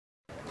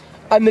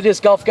I'm the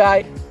disc golf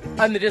guy.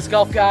 I'm the disc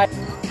golf guy.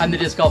 I'm the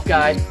disc golf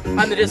guy.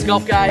 I'm the disc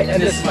golf guy,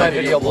 and this is my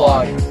video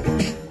blog.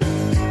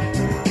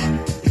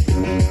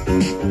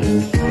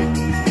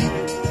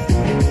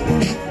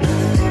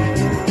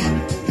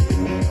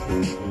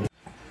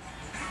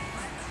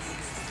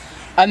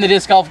 I'm the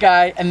disc golf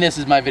guy, and this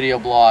is my video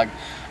blog.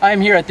 I am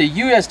here at the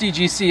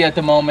USDGC at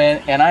the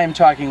moment, and I am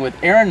talking with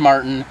Aaron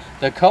Martin,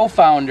 the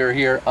co-founder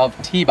here of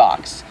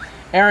TeeBoxx.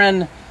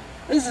 Aaron,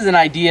 this is an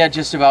idea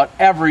just about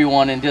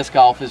everyone in disc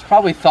golf has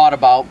probably thought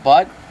about,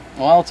 but,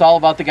 well, it's all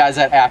about the guys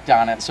that act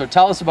on it. So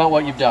tell us about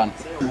what you've done.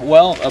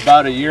 Well,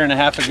 about a year and a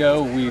half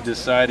ago, we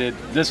decided,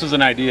 this was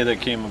an idea that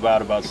came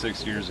about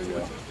 6 years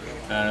ago.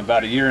 And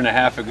about a year and a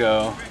half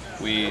ago,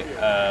 we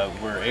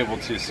were able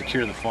to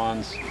secure the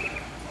funds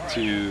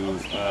to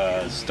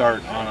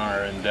start on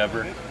our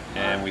endeavor,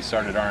 and we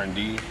started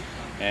R&D,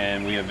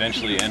 and we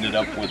eventually ended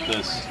up with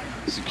this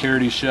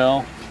security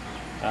shell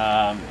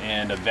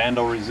and a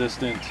vandal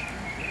resistant.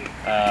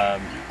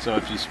 So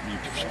if you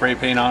spray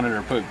paint on it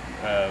or put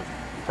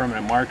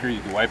permanent marker, you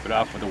can wipe it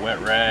off with a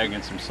wet rag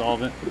and some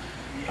solvent.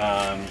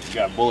 You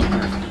got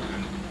bulletproof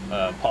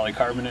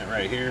polycarbonate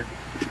right here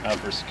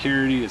for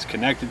security. It's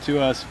connected to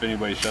us. If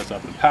anybody shuts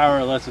off the power,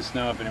 it lets us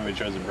know. If anybody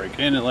tries to break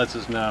in, it lets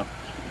us know.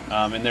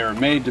 And they were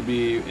made to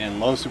be in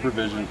low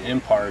supervision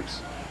in parks,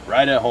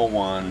 right at hole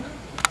one,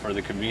 for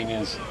the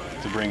convenience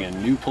to bring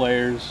in new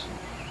players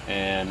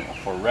and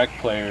for rec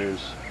players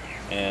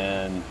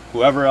and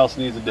whoever else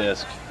needs a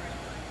disc.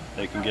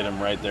 They can get them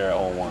right there at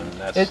hole one. And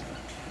that's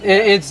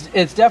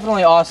it's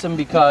definitely awesome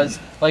because,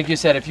 like you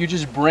said, if you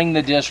just bring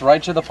the disc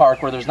right to the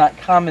park where there's not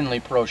commonly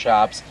pro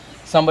shops,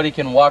 somebody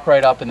can walk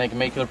right up and they can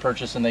make their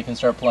purchase and they can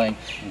start playing.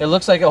 It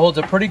looks like it holds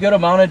a pretty good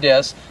amount of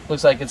discs.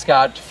 Looks like it's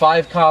got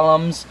 5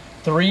 columns,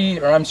 3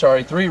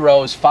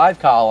 rows, 5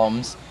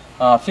 columns,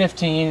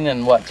 15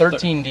 and what,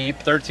 13 deep.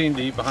 13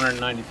 deep,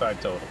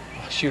 195 total.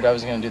 Shoot, I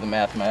was going to do the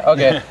math.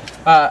 Okay,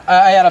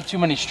 I add up too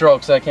many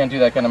strokes. I can't do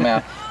that kind of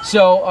math.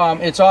 So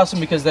it's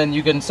awesome because then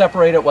you can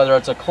separate it, whether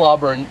it's a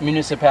club or a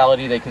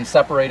municipality, they can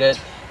separate it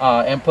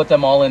and put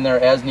them all in there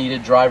as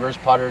needed, drivers,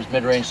 putters,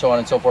 mid-range, so on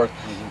and so forth.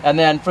 And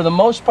then for the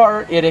most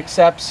part, it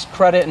accepts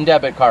credit and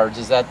debit cards.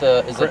 Is that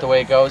the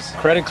way it goes?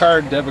 Credit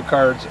card, debit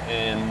cards,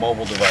 and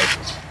mobile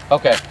devices.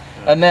 Okay.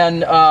 And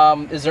then,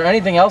 is there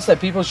anything else that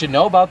people should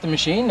know about the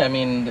machine? I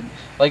mean,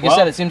 like you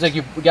said, it seems like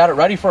you've got it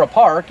ready for a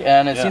park,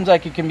 and it seems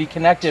like it can be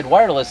connected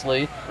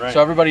wirelessly, so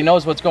everybody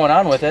knows what's going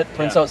on with it,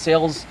 prints out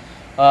sales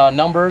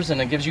numbers, and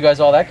it gives you guys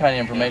all that kind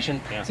of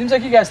information. Seems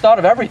like you guys thought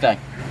of everything.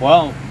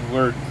 Well,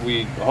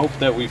 we hope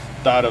that we've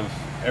thought of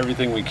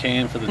everything we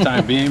can for the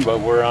time being, but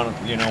we're on,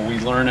 we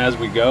learn as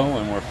we go,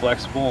 and we're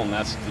flexible, and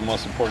that's the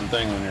most important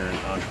thing when you're an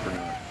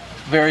entrepreneur.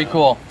 Very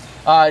cool.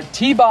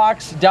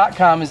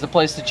 TeeBoxx.com is the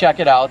place to check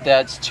it out.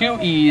 That's 2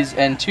 E's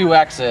and 2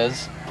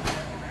 X's.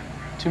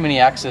 Too many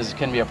X's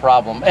can be a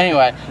problem.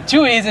 Anyway,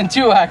 2 E's and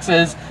 2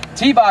 X's,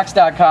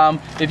 TeeBoxx.com.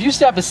 If you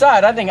step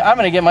aside, I think I'm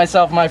going to get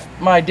myself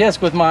my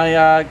disc with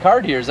my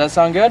card here. Does that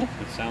sound good? It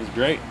sounds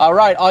great. All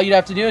right, all you'd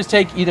have to do is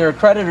take either a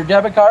credit or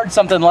debit card,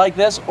 something like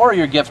this, or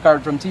your gift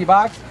card from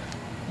TeeBoxx.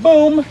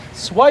 Boom,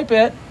 swipe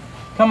it.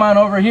 Come on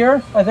over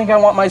here. I think I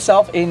want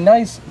myself a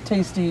nice,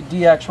 tasty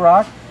DX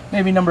Rock,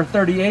 maybe number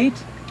 38.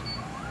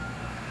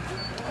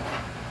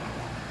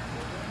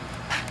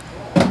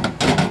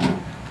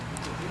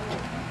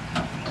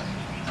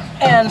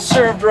 And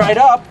served right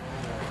up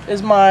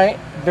is my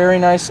very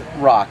nice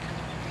rock.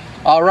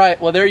 All right,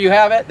 well, there you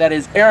have it. That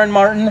is Aaron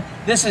Martin.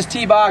 This is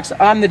TeeBoxx.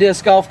 I'm the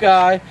disc golf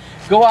guy.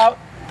 Go out,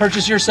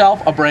 purchase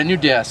yourself a brand new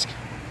disc.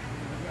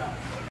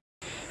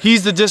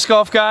 He's the disc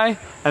golf guy,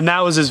 and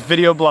that was his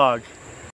video blog.